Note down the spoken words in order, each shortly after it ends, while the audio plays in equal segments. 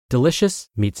Delicious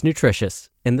meets nutritious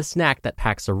in the snack that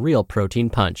packs a real protein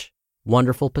punch.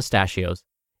 Wonderful Pistachios.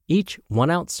 Each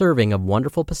 1-ounce serving of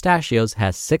Wonderful Pistachios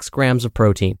has 6 grams of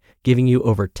protein, giving you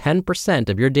over 10%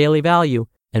 of your daily value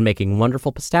and making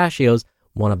Wonderful Pistachios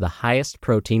one of the highest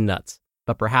protein nuts.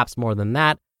 But perhaps more than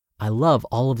that, I love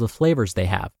all of the flavors they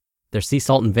have. Their sea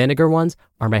salt and vinegar ones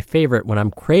are my favorite when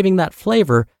I'm craving that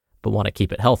flavor but want to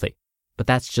keep it healthy. But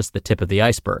that's just the tip of the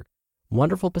iceberg.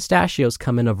 Wonderful Pistachios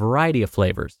come in a variety of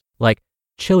flavors, like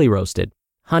chili roasted,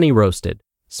 honey roasted,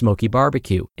 smoky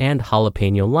barbecue, and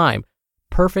jalapeno lime,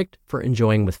 perfect for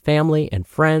enjoying with family and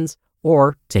friends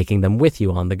or taking them with you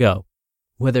on the go.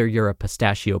 Whether you're a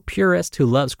pistachio purist who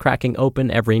loves cracking open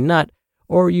every nut,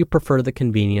 or you prefer the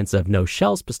convenience of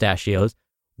no-shells pistachios,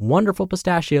 Wonderful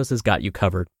Pistachios has got you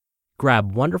covered.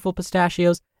 Grab Wonderful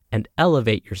Pistachios and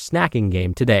elevate your snacking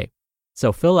game today.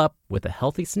 So fill up with a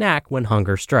healthy snack when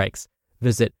hunger strikes.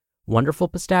 Visit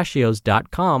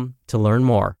wonderfulpistachios.com to learn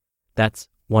more. That's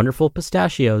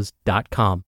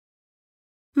wonderfulpistachios.com.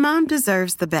 Mom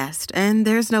deserves the best, and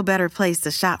there's no better place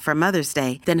to shop for Mother's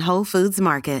Day than Whole Foods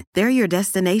Market. They're your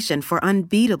destination for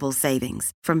unbeatable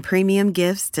savings, from premium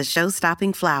gifts to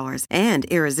show-stopping flowers and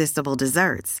irresistible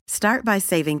desserts. Start by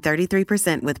saving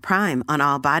 33% with Prime on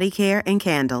all body care and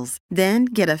candles. Then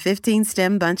get a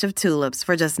 15-stem bunch of tulips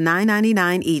for just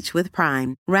 $9.99 each with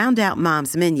Prime. Round out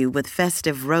Mom's menu with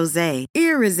festive rosé,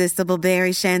 irresistible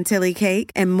berry chantilly cake,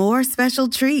 and more special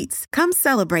treats. Come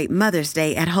celebrate Mother's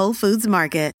Day at Whole Foods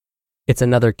Market. It's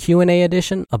another Q&A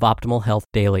edition of Optimal Health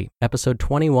Daily, episode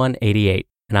 2188,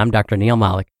 and I'm Dr. Neil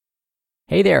Malik.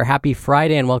 Hey there, happy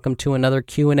Friday, and welcome to another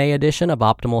Q&A edition of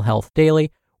Optimal Health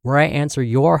Daily, where I answer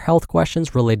your health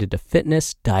questions related to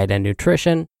fitness, diet and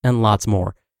nutrition, and lots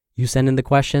more. You send in the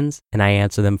questions, and I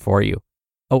answer them for you.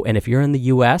 Oh, and if you're in the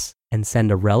U.S. and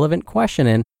send a relevant question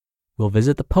in, we'll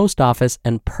visit the post office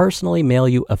and personally mail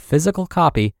you a physical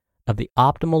copy of the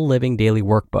Optimal Living Daily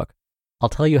Workbook. I'll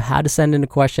tell you how to send in a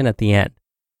question at the end.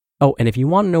 Oh, and if you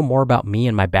want to know more about me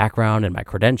and my background and my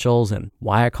credentials and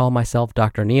why I call myself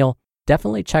Dr. Neil,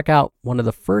 definitely check out one of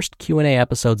the first Q&A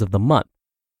episodes of the month.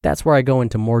 That's where I go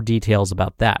into more details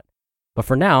about that. But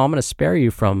for now, I'm going to spare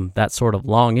you from that sort of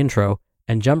long intro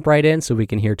and jump right in so we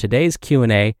can hear today's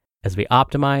Q&A as we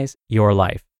optimize your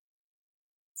life.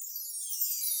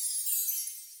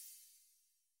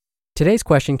 Today's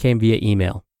question came via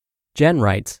email. Jen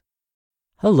writes,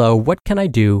 "Hello, what can I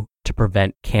do to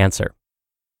prevent cancer?"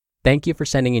 Thank you for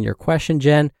sending in your question,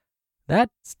 Jen.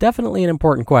 That's definitely an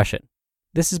important question.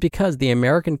 This is because the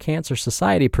American Cancer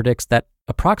Society predicts that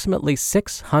approximately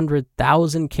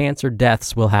 600,000 cancer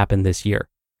deaths will happen this year.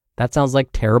 That sounds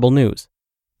like terrible news.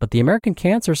 But the American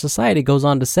Cancer Society goes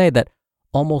on to say that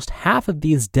almost half of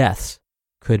these deaths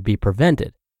could be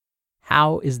prevented.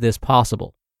 How is this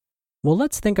possible? Well,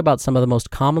 let's think about some of the most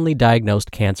commonly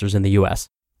diagnosed cancers in the U.S.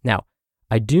 Now,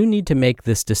 I do need to make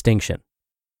this distinction.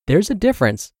 There's a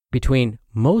difference between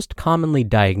most commonly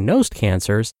diagnosed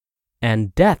cancers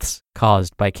and deaths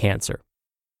caused by cancer.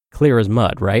 Clear as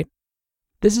mud, right?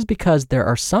 This is because there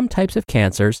are some types of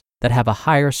cancers that have a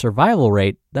higher survival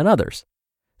rate than others.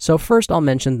 So first I'll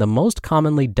mention the most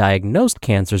commonly diagnosed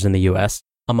cancers in the US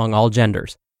among all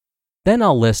genders. Then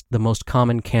I'll list the most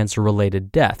common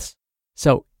cancer-related deaths.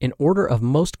 So in order of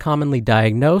most commonly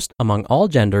diagnosed among all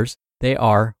genders, they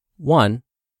are 1.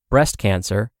 Breast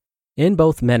cancer, in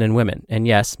both men and women, and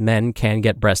yes, men can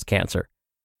get breast cancer.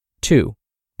 2.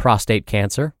 Prostate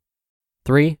cancer.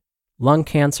 3. Lung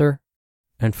cancer.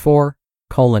 And 4.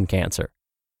 Colon cancer.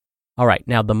 All right,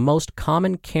 now the most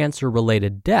common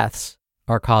cancer-related deaths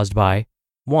are caused by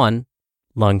 1.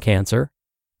 Lung cancer,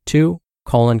 2.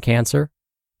 Colon cancer,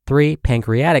 3.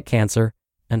 Pancreatic cancer,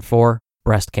 and 4.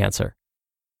 Breast cancer.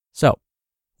 So,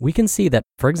 we can see that,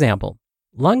 for example,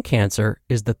 lung cancer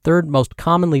is the third most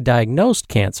commonly diagnosed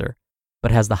cancer,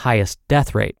 but has the highest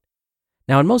death rate.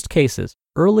 Now, in most cases,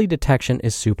 early detection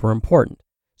is super important.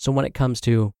 So when it comes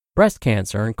to breast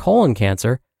cancer and colon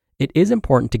cancer, it is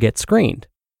important to get screened.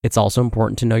 It's also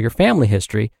important to know your family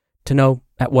history to know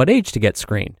at what age to get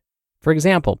screened. For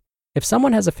example, if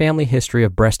someone has a family history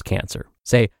of breast cancer,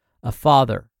 say a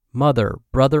father, mother,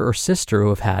 brother, or sister who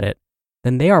have had it,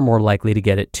 then they are more likely to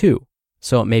get it too.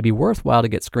 So it may be worthwhile to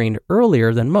get screened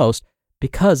earlier than most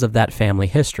because of that family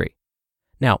history.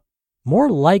 Now, more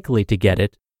likely to get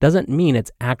it doesn't mean it's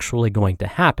actually going to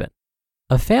happen.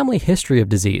 A family history of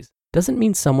disease doesn't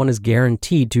mean someone is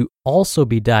guaranteed to also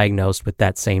be diagnosed with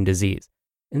that same disease.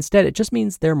 Instead, it just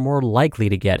means they're more likely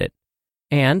to get it.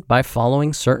 And by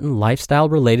following certain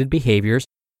lifestyle-related behaviors,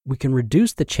 we can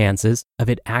reduce the chances of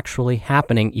it actually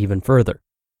happening even further.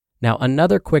 Now,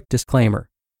 another quick disclaimer.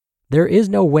 There is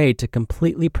no way to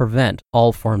completely prevent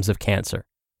all forms of cancer.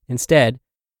 Instead,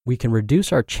 we can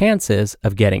reduce our chances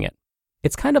of getting it.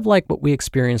 It's kind of like what we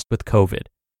experienced with COVID.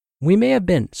 We may have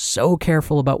been so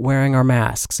careful about wearing our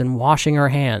masks and washing our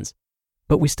hands,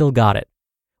 but we still got it.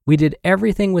 We did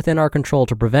everything within our control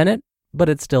to prevent it, but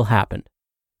it still happened.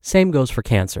 Same goes for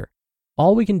cancer.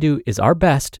 All we can do is our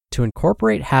best to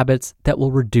incorporate habits that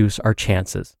will reduce our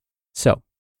chances. So,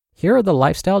 here are the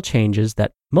lifestyle changes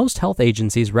that most health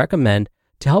agencies recommend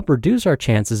to help reduce our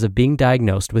chances of being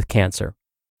diagnosed with cancer.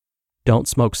 Don't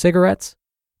smoke cigarettes,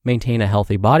 maintain a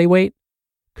healthy body weight,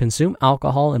 consume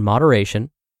alcohol in moderation,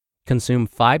 consume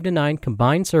 5 to 9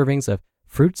 combined servings of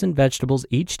fruits and vegetables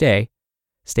each day,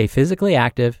 stay physically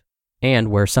active,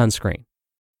 and wear sunscreen.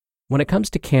 When it comes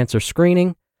to cancer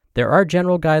screening, there are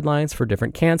general guidelines for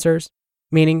different cancers,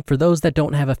 meaning for those that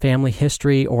don't have a family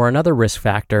history or another risk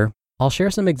factor, I'll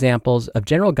share some examples of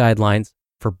general guidelines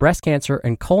for breast cancer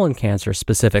and colon cancer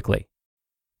specifically.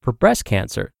 For breast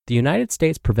cancer, the United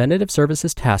States Preventative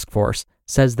Services Task Force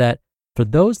says that for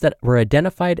those that were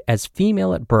identified as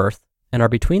female at birth and are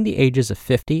between the ages of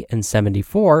 50 and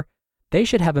 74, they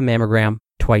should have a mammogram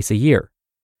twice a year.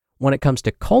 When it comes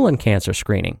to colon cancer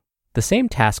screening, the same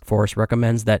task force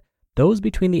recommends that those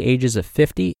between the ages of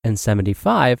 50 and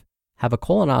 75 have a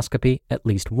colonoscopy at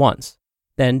least once.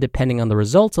 Then, depending on the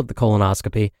results of the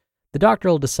colonoscopy, the doctor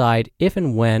will decide if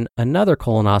and when another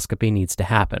colonoscopy needs to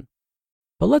happen.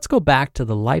 But let's go back to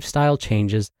the lifestyle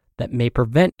changes that may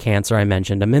prevent cancer I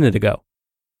mentioned a minute ago.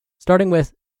 Starting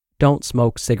with don't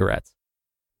smoke cigarettes.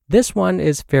 This one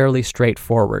is fairly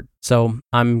straightforward, so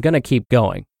I'm going to keep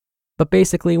going. But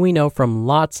basically, we know from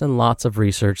lots and lots of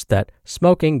research that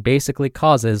smoking basically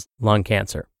causes lung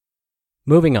cancer.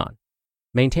 Moving on,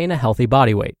 maintain a healthy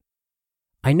body weight.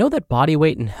 I know that body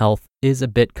weight and health is a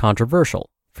bit controversial.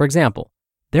 For example,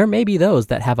 there may be those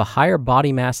that have a higher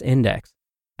body mass index,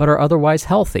 but are otherwise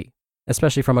healthy,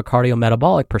 especially from a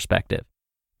cardiometabolic perspective.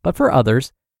 But for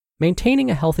others, maintaining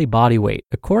a healthy body weight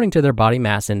according to their body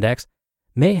mass index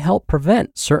may help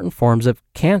prevent certain forms of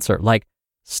cancer like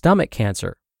stomach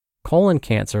cancer, colon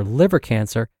cancer, liver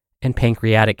cancer, and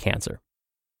pancreatic cancer.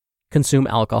 Consume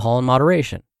alcohol in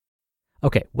moderation.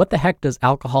 Okay, what the heck does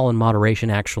alcohol in moderation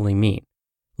actually mean?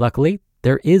 Luckily,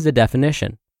 there is a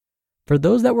definition. For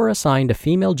those that were assigned a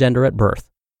female gender at birth,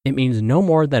 it means no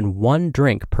more than 1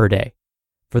 drink per day.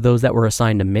 For those that were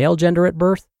assigned a male gender at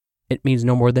birth, it means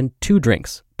no more than 2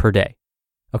 drinks per day.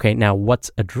 Okay, now what's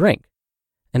a drink?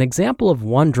 An example of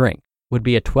 1 drink would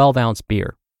be a 12-ounce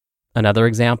beer. Another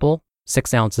example,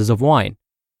 6 ounces of wine.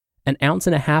 1.5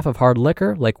 ounces of hard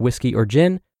liquor like whiskey or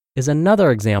gin is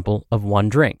another example of 1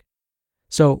 drink.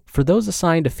 So for those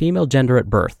assigned a female gender at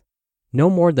birth, no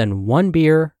more than 1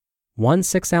 beer, 1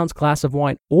 6-ounce glass of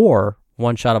wine, or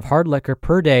 1 shot of hard liquor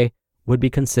per day would be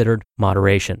considered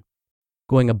moderation.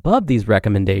 Going above these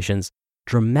recommendations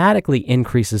dramatically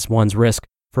increases one's risk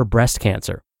for breast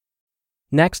cancer.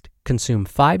 Next, consume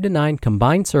 5 to 9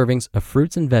 combined servings of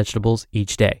fruits and vegetables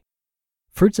each day.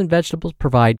 Fruits and vegetables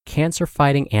provide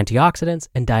cancer-fighting antioxidants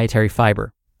and dietary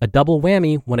fiber, a double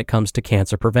whammy when it comes to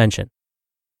cancer prevention.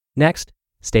 Next,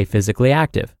 stay physically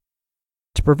active.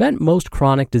 To prevent most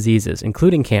chronic diseases,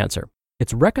 including cancer,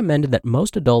 it's recommended that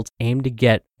most adults aim to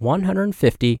get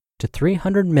 150 to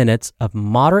 300 minutes of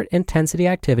moderate intensity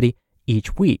activity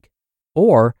each week,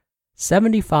 or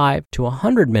 75 to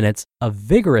 100 minutes of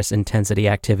vigorous intensity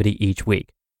activity each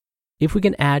week. If we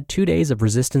can add 2 days of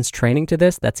resistance training to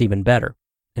this, that's even better.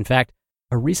 In fact,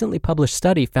 a recently published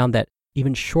study found that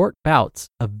even short bouts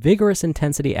of vigorous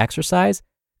intensity exercise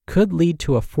could lead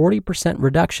to a 40%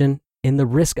 reduction in the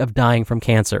risk of dying from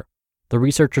cancer. The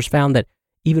researchers found that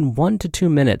even 1 to 2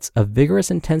 minutes of vigorous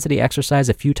intensity exercise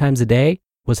a few times a day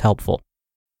was helpful.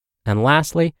 And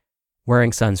lastly,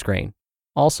 wearing sunscreen.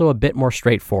 Also a bit more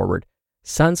straightforward.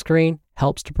 Sunscreen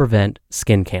helps to prevent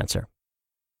skin cancer.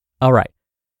 All right,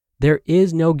 there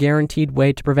is no guaranteed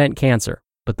way to prevent cancer,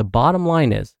 but the bottom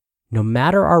line is, no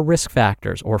matter our risk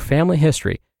factors or family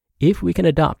history, if we can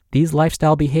adopt these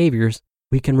lifestyle behaviors,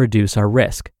 we can reduce our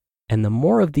risk. And the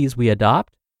more of these we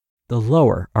adopt, the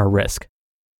lower our risk.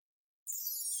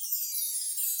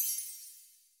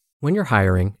 When you're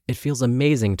hiring, it feels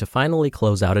amazing to finally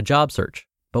close out a job search.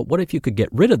 But what if you could get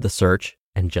rid of the search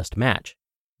and just match?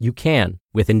 You can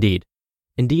with Indeed.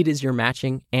 Indeed is your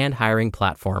matching and hiring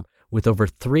platform with over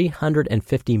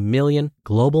 350 million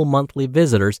global monthly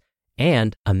visitors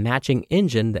and a matching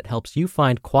engine that helps you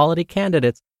find quality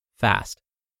candidates fast.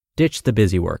 Ditch the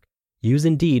busy work. Use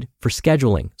Indeed for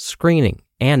scheduling, screening,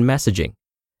 and messaging.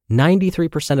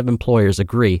 93% of employers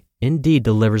agree Indeed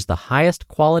delivers the highest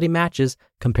quality matches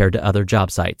compared to other job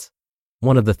sites.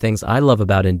 One of the things I love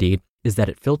about Indeed is that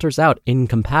it filters out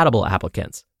incompatible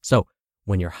applicants. So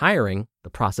when you're hiring, the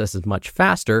process is much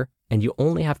faster and you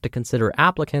only have to consider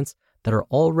applicants that are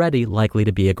already likely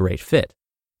to be a great fit.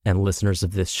 And listeners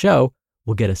of this show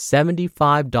will get a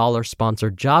 $75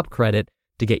 sponsored job credit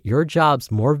to get your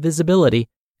jobs more visibility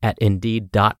at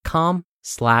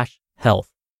Indeed.com/health.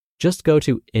 Just go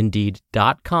to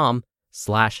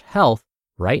Indeed.com/health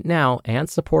right now and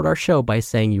support our show by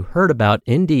saying you heard about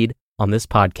Indeed on this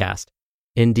podcast.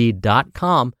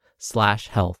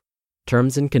 Indeed.com/health.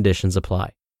 Terms and conditions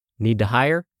apply. Need to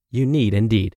hire? You need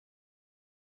Indeed.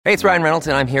 Hey, it's Ryan Reynolds,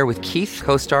 and I'm here with Keith,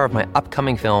 co-star of my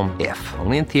upcoming film, If,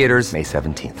 only in theaters May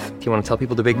 17th. Do you want to tell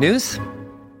people the big news?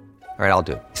 All right, I'll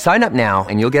do it. Sign up now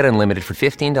and you'll get unlimited for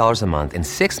 $15 a month and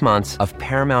 6 months of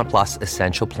Paramount Plus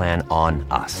Essential Plan on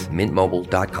us.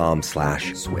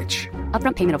 MintMobile.com/switch.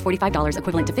 Upfront payment of $45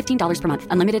 equivalent to $15 per month.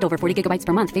 Unlimited over 40 gigabytes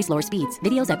per month. Face lower speeds.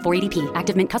 Videos at 480p.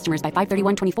 Active Mint customers by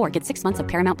 531.24 get 6 months of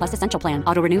Paramount Plus Essential Plan.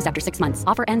 Auto renews after 6 months.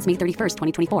 Offer ends May 31st,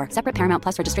 2024. Separate Paramount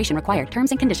Plus registration required. Terms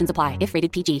and conditions apply if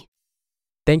rated PG.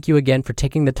 Thank you again for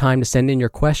taking the time to send in your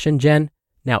question, Jen.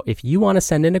 Now, if you want to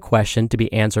send in a question to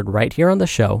be answered right here on the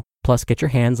show, plus get your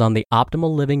hands on the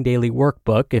Optimal Living Daily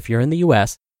Workbook if you're in the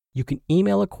US, you can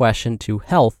email a question to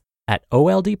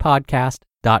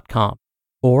health@oldpodcast.com.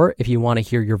 Or if you want to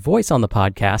hear your voice on the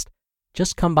podcast,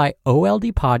 just come by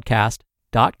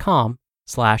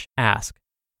oldpodcast.com/ask.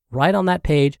 Right on that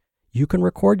page, you can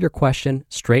record your question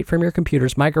straight from your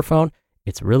computer's microphone.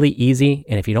 It's really easy,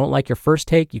 and if you don't like your first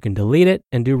take, you can delete it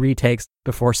and do retakes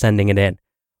before sending it in.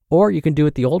 Or you can do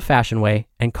it the old-fashioned way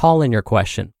and call in your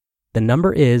question. The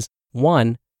number is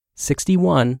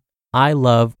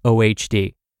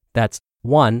 1-61-I-LOVE-OHD. That's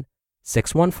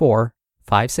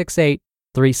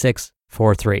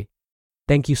 1-614-568-3643.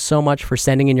 Thank you so much for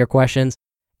sending in your questions.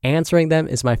 Answering them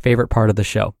is my favorite part of the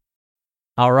show.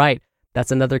 All right,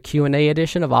 that's another Q&A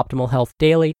edition of Optimal Health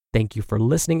Daily. Thank you for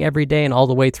listening every day and all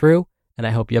the way through, and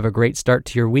I hope you have a great start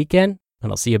to your weekend, and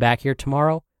I'll see you back here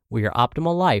tomorrow where your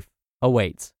optimal life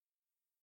awaits.